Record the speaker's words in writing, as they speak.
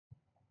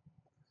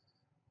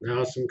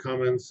Now some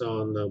comments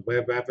on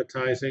web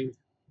advertising.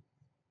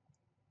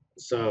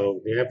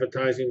 So the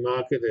advertising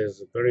market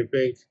is very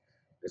big.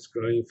 It's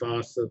growing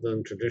faster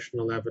than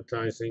traditional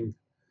advertising,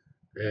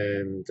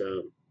 and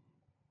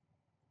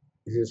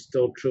it is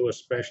still true,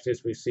 especially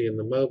as we see in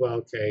the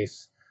mobile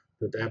case,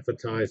 that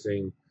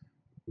advertising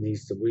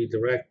needs to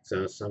redirect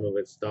some of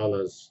its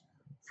dollars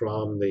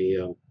from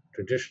the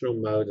traditional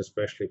mode,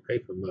 especially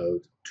paper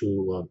mode,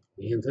 to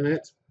the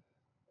internet.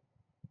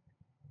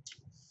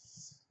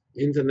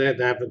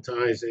 Internet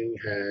advertising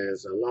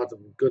has a lot of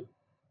good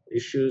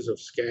issues of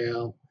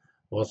scale.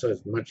 Also,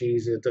 it's much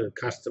easier to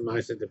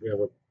customize it. If you have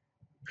a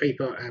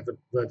paper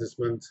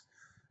advertisement,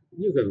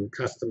 you can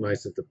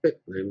customize it a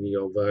bit. Maybe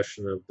your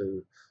version of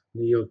the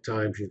New York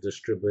Times you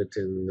distribute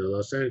in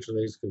Los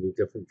Angeles can be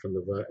different from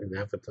the in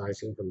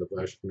advertising from the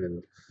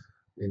version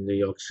in New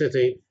York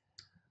City,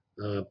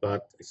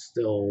 but it's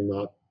still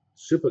not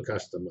super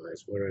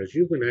customized. Whereas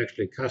you can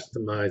actually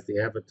customize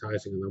the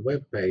advertising on a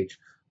web page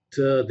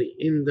to the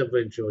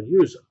individual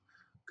user,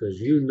 because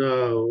you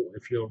know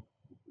if you're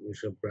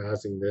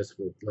browsing this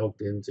with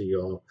logged into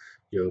your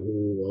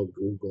Yahoo or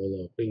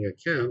Google or Bing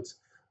account,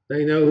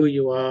 they know who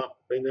you are,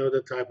 they know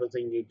the type of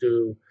thing you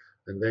do,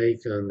 and they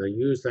can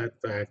use that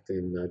fact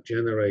in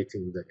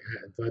generating the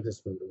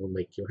advertisement that will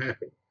make you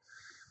happy.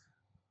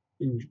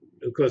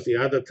 Of course, the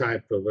other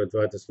type of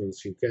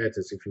advertisements you get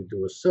is if you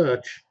do a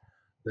search,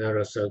 there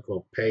are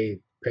so-called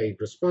paid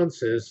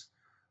responses.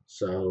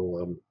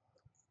 So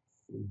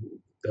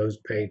those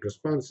paid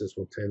responses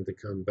will tend to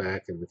come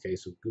back. In the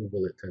case of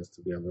Google, it tends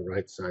to be on the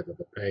right side of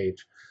the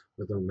page,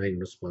 with the main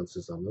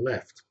responses on the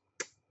left.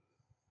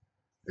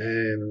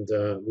 And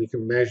we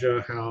can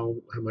measure how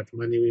much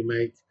money we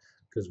make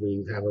because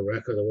we have a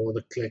record of all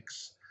the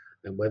clicks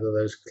and whether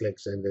those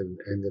clicks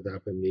ended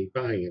up in me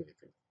buying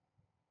anything.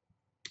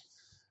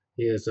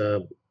 Here's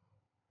a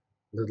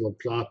little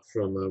plot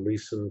from a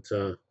recent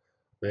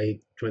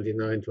May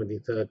 29,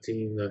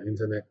 2013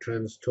 Internet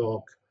Trends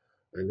Talk,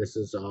 and this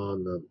is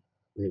on the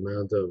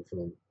amount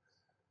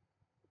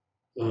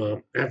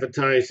of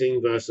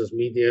advertising versus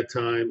media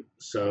time.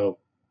 So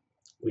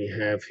we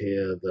have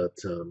here that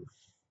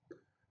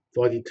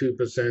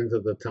 42%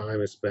 of the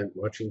time is spent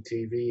watching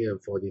TV, and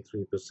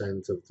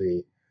 43% of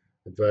the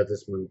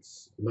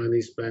advertisements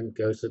money spent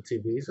goes to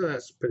TV. So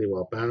that's pretty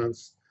well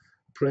balanced.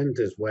 Print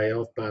is way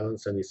off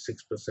balance. Only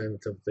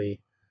 6% of the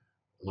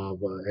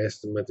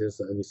estimate is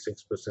that only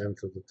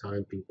 6% of the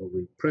time people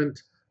read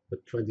print,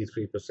 but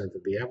 23%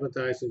 of the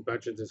advertising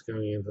budget is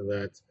going into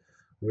that.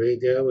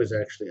 Radio is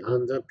actually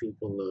under.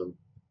 People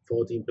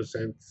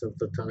 14% of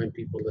the time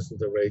people listen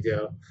to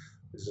radio.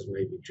 This is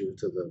maybe due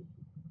to the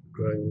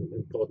growing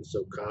importance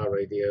of car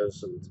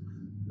radios and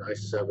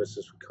nice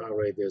services for car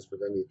radios,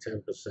 but only 10%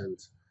 of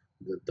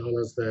the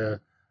dollars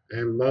there.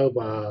 And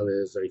mobile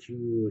is a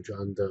huge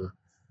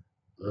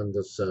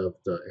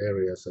underserved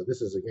area. So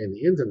this is again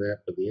the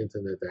internet, but the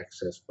internet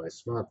accessed by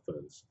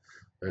smartphones.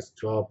 That's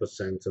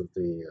 12% of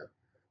the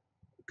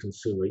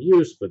consumer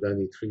use, but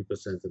only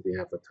 3% of the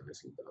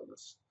advertising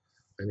dollars.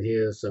 And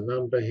here's a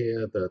number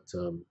here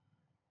that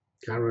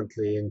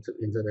currently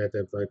internet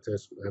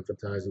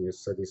advertising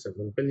is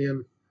 37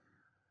 billion,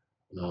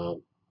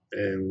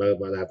 and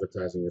mobile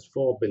advertising is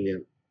 4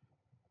 billion.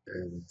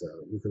 And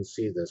you can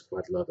see there's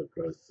quite a lot of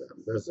growth.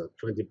 There's a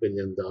 $20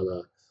 billion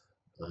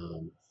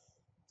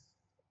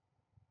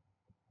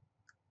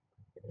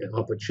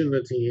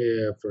opportunity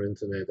here for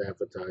internet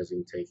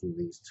advertising, taking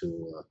these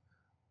two,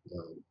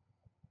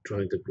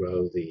 trying to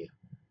grow the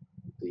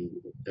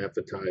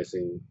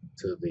advertising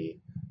to the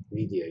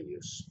media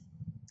use.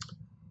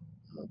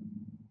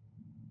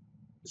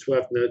 It's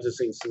worth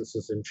noticing, since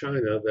it's in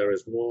China, there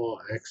is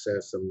more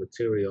access of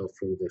material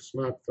through the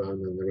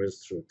smartphone than there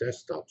is through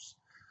desktops.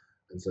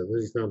 And so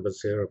these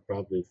numbers here are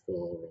probably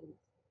for,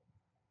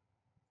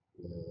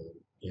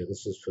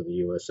 this is for the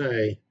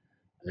USA,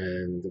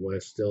 and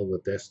where still the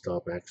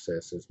desktop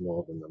access is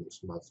more than the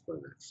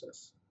smartphone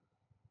access.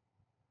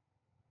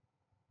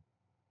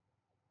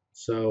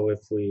 So if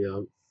we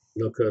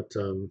look at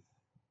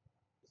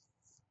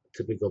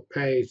typical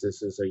page,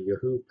 this is a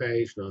Yahoo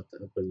page, but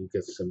you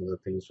get similar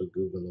things for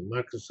Google and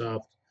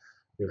Microsoft.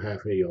 You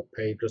have here your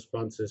paid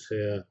responses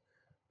here,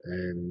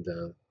 and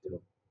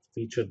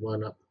featured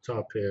one up the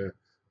top here,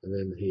 and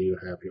then here you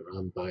have your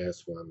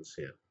unbiased ones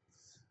here.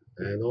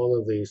 And all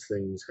of these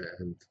things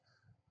and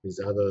these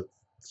other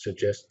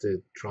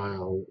suggested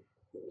trial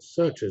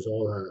searches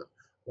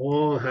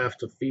all have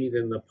to feed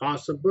in the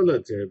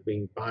possibility of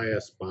being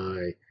biased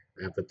by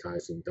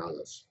advertising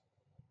dollars.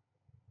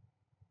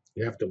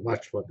 You have to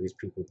watch what these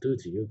people do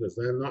to you, because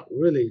they're not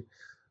really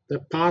the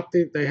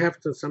party. They have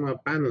to somehow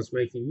balance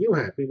making you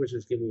happy, which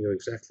is giving you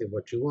exactly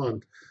what you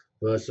want,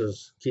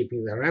 versus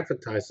keeping their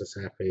advertisers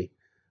happy.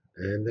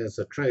 And there's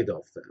a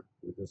trade-off there,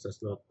 because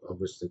that's not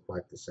obviously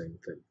quite the same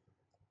thing.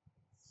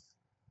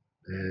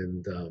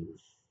 And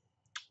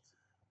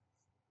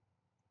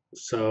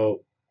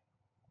so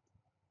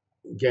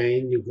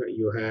again,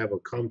 you have a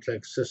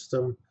complex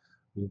system.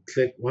 You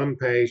click one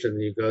page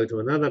and you go to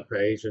another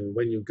page, and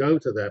when you go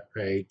to that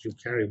page, you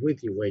carry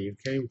with you where you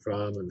came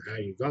from and how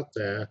you got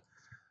there,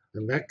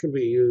 and that can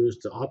be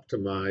used to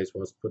optimize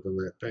what's put on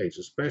that page,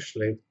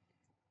 especially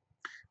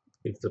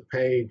if the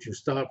page you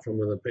start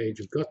from and the page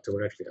you got to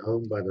are actually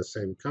owned by the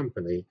same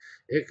company.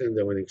 It can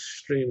do an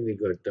extremely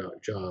good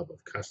job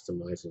of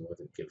customizing what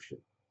it gives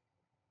you.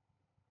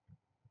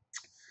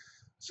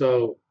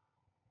 So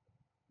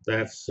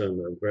that's a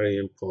very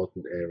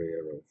important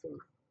area of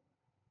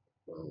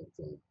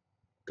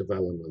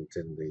development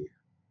in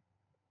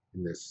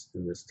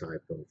this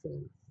type of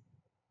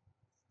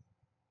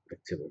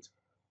activity.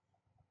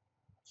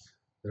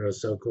 There are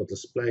so-called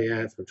display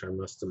ads, which I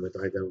must admit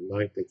I don't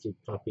like. They keep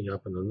popping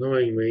up and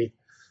annoying me.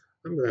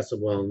 I mean, that's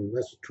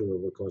true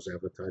of, of course,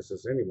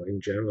 advertisers anyway.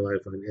 In general, I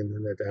find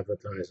internet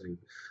advertising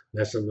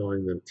less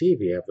annoying than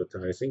TV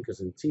advertising,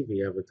 because in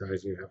TV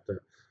advertising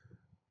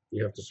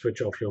you have to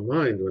switch off your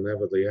mind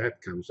whenever the ad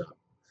comes up,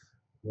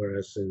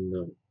 whereas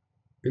in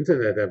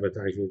internet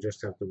advertising you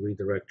just have to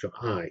redirect your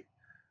eye.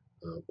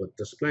 But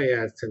display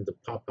ads tend to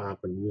pop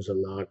up and use a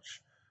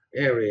large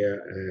area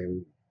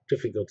and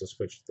difficult to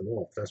switch them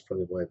off. That's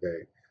probably why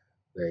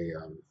they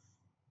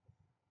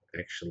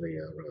actually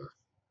are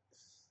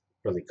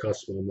probably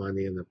cost more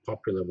money and are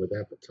popular with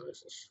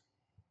advertisers.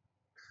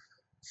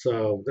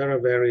 So there are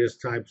various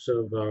types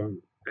of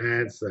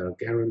ads. There are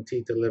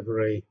guaranteed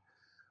delivery,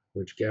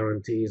 which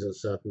guarantees a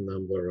certain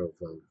number of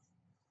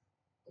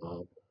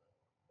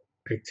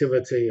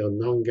activity, or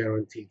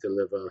non-guaranteed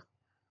deliver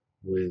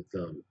with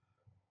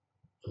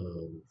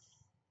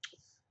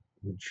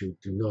which you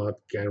do not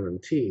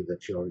guarantee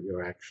that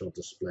your actual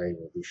display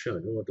will be shown.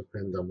 It will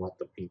depend on what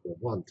the people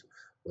want,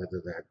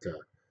 whether that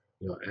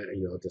your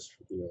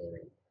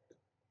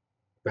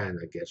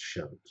banner gets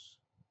shown.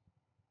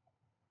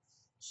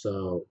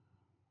 So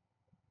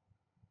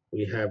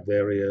we have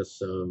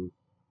various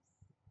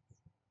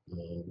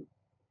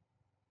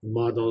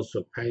models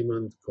for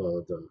payment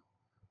called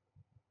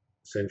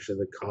essentially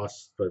the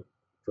cost per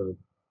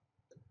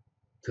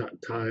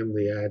time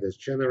the ad is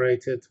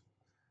generated,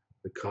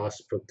 the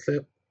cost per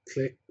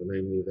click,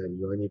 namely that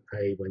you only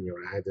pay when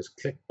your ad is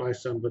clicked by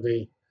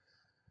somebody,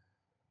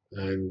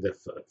 and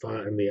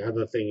the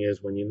other thing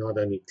is when you not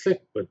only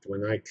click, but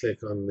when I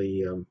click on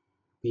the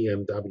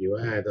BMW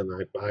ad and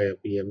I buy a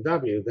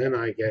BMW,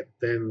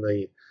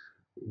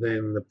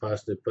 then the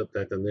person who put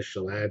that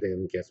initial ad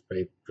in gets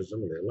paid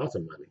presumably a lot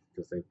of money,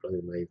 because they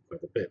probably made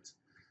quite a bit.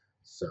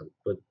 So,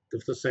 but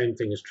if the same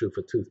thing is true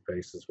for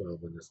toothpaste as well,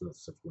 when there's not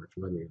so much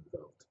money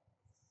involved.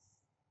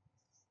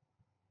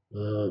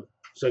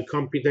 So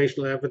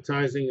computational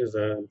advertising is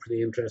a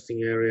pretty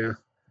interesting area,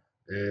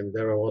 and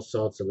there are all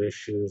sorts of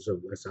issues,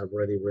 as I've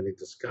already really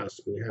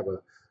discussed. We have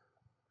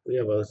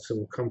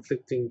some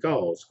conflicting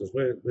goals, because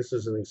this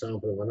is an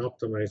example of an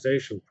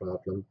optimization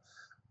problem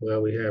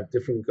where we have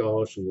different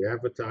goals from the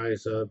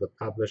advertiser, the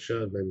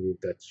publisher, then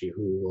that's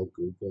Yahoo or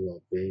Google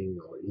or Bing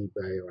or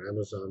eBay or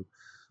Amazon,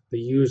 the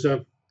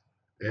user,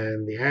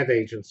 and the ad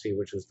agency,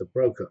 which is the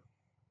broker.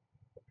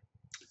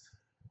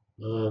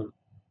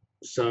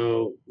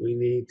 So we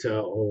need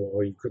to,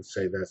 or you could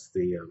say that's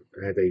the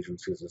ad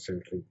agency is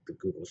essentially the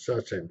Google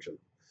search engine.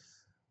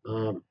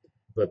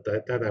 But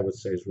that I would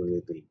say is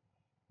really the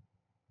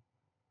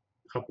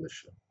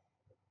publisher,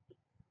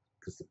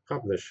 because the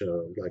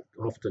publisher, like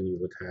often you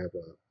would have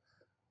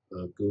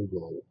a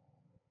Google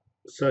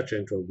search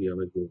engine will be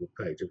on a Google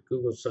page. If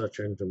Google search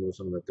engine was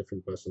on a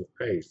different person's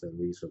page, then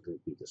these would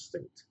be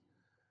distinct.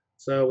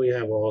 So we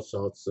have all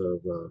sorts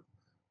of,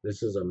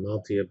 this is a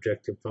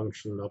multi-objective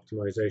function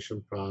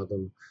optimization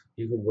problem.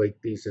 You can weight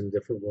these in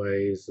different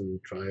ways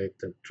and try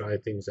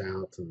things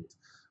out. And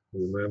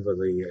remember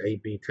the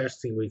A/B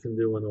testing we can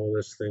do on all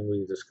this thing.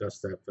 We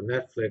discussed that for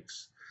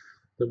Netflix.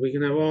 That we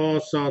can have all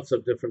sorts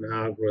of different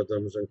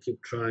algorithms and keep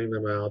trying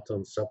them out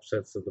on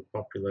subsets of the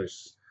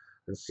populace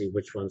and see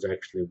which ones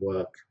actually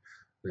work.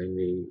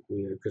 Namely,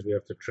 because we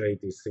have to trade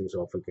these things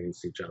off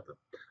against each other.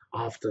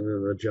 Often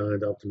in a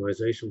giant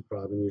optimization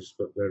problem, you just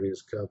put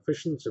various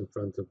coefficients in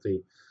front of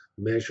the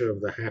measure of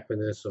the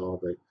happiness or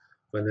the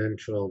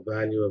financial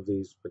value of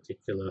these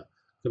particular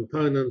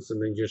components,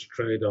 and then just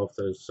trade off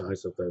those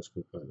size of those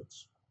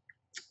components.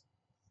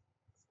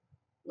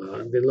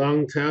 The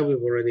long tail,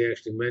 we've already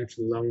actually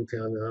mentioned long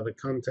tail in other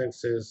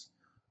contexts,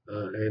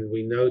 and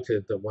we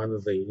noted that one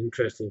of the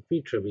interesting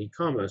features of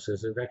e-commerce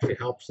is it actually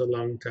helps the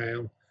long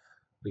tail,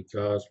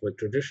 because with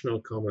traditional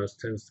commerce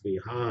tends to be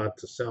hard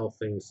to sell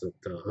things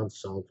that aren't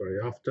sold very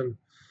often.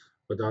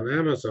 But on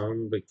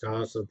Amazon,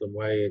 because of the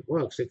way it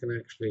works, it can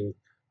actually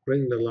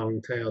bring the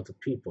long tail to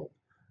people,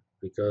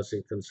 because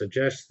it can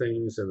suggest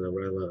things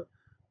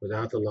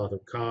without a lot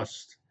of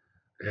cost,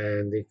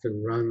 and it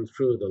can run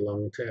through the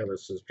long tail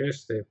as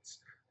suggested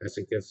as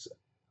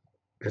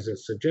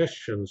its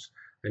suggestions.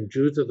 And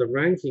due to the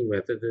ranking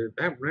method,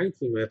 that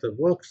ranking method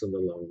works in the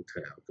long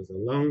tail, because the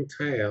long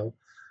tail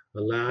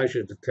allows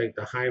you to take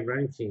the high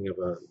ranking of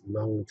a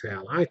long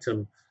tail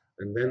item,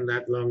 and then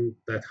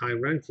that high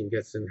ranking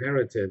gets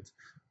inherited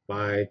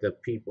by the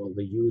people,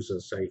 the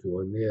users, say, who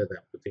are near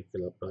that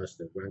particular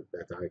person who ranked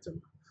that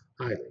item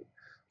highly.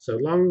 So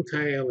long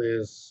tail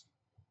is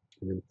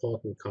an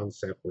important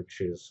concept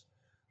which is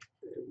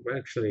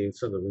actually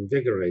sort of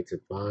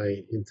invigorated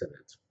by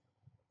internet.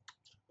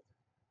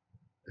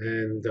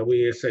 And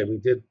we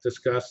did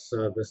discuss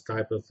this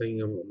type of thing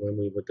when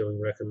we were doing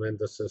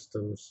recommender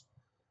systems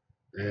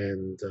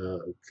and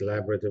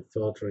collaborative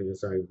filtering,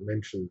 as I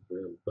mentioned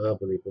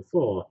verbally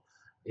before,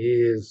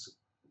 is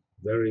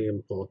very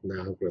important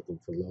algorithm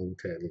for long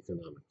tail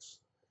economics.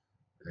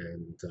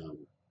 And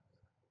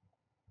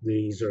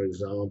these are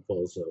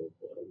examples of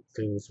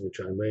things which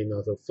I may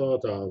not have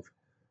thought of,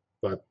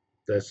 but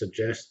they're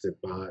suggested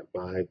by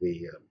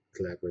the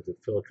collaborative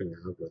filtering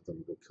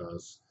algorithm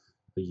because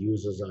the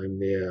users I'm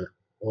near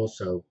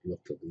also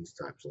looked at these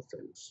types of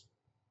things.